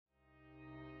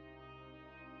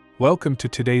Welcome to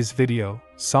today's video,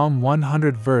 Psalm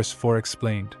 100 verse 4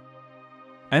 explained.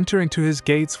 Enter into his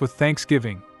gates with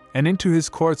thanksgiving, and into his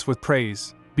courts with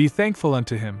praise. Be thankful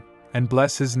unto him, and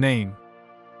bless his name.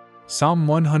 Psalm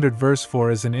 100 verse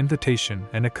 4 is an invitation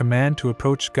and a command to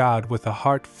approach God with a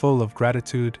heart full of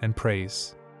gratitude and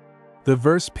praise. The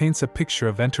verse paints a picture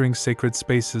of entering sacred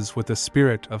spaces with a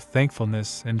spirit of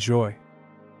thankfulness and joy.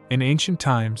 In ancient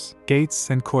times, gates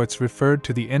and courts referred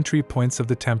to the entry points of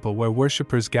the temple where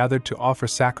worshippers gathered to offer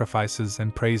sacrifices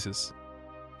and praises.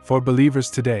 For believers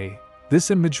today,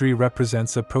 this imagery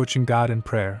represents approaching God in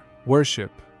prayer,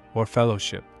 worship, or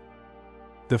fellowship.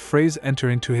 The phrase "enter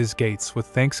into his gates with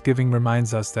thanksgiving"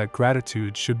 reminds us that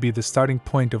gratitude should be the starting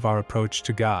point of our approach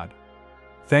to God.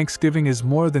 Thanksgiving is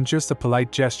more than just a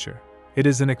polite gesture, it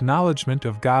is an acknowledgement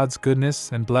of God's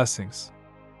goodness and blessings.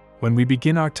 When we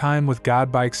begin our time with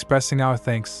God by expressing our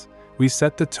thanks, we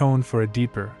set the tone for a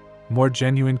deeper, more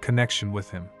genuine connection with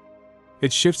Him.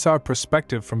 It shifts our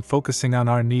perspective from focusing on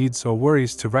our needs or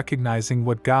worries to recognizing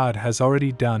what God has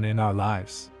already done in our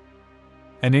lives.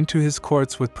 And into His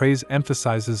courts with praise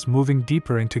emphasizes moving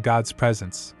deeper into God's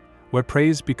presence, where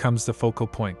praise becomes the focal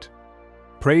point.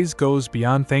 Praise goes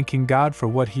beyond thanking God for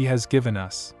what He has given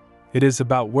us. It is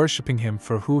about worshiping Him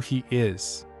for who He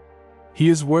is. He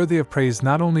is worthy of praise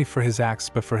not only for His acts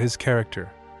but for His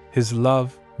character, His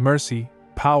love, mercy,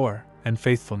 power, and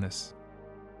faithfulness.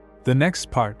 The next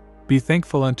part, be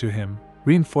thankful unto Him,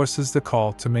 reinforces the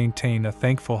call to maintain a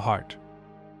thankful heart.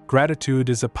 Gratitude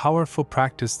is a powerful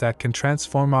practice that can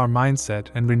transform our mindset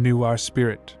and renew our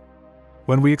spirit.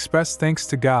 When we express thanks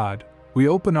to God, we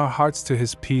open our hearts to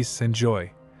His peace and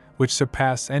joy, which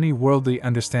surpass any worldly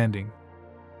understanding.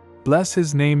 Bless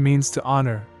His name means to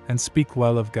honor and speak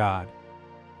well of God.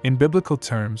 In biblical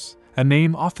terms, a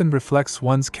name often reflects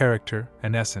one's character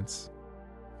and essence.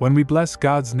 When we bless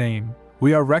God's name,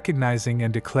 we are recognizing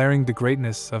and declaring the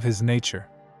greatness of His nature.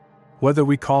 Whether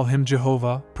we call Him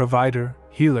Jehovah, Provider,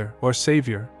 Healer, or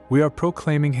Savior, we are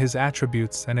proclaiming His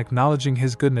attributes and acknowledging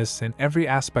His goodness in every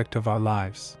aspect of our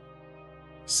lives.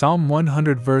 Psalm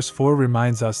 100 verse 4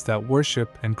 reminds us that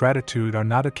worship and gratitude are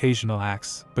not occasional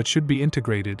acts but should be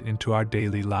integrated into our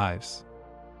daily lives.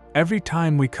 Every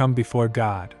time we come before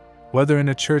God, whether in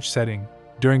a church setting,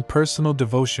 during personal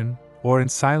devotion, or in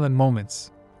silent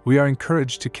moments, we are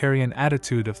encouraged to carry an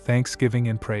attitude of thanksgiving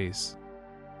and praise.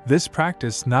 This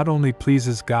practice not only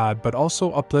pleases God but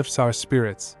also uplifts our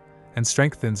spirits and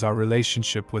strengthens our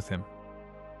relationship with Him.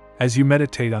 As you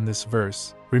meditate on this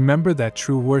verse, remember that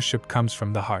true worship comes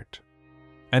from the heart.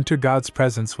 Enter God's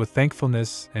presence with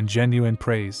thankfulness and genuine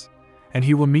praise, and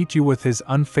He will meet you with His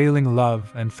unfailing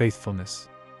love and faithfulness.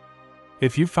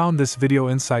 If you found this video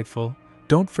insightful,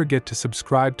 don't forget to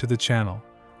subscribe to the channel,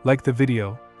 like the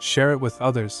video, share it with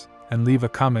others, and leave a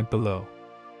comment below.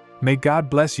 May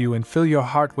God bless you and fill your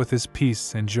heart with His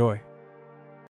peace and joy.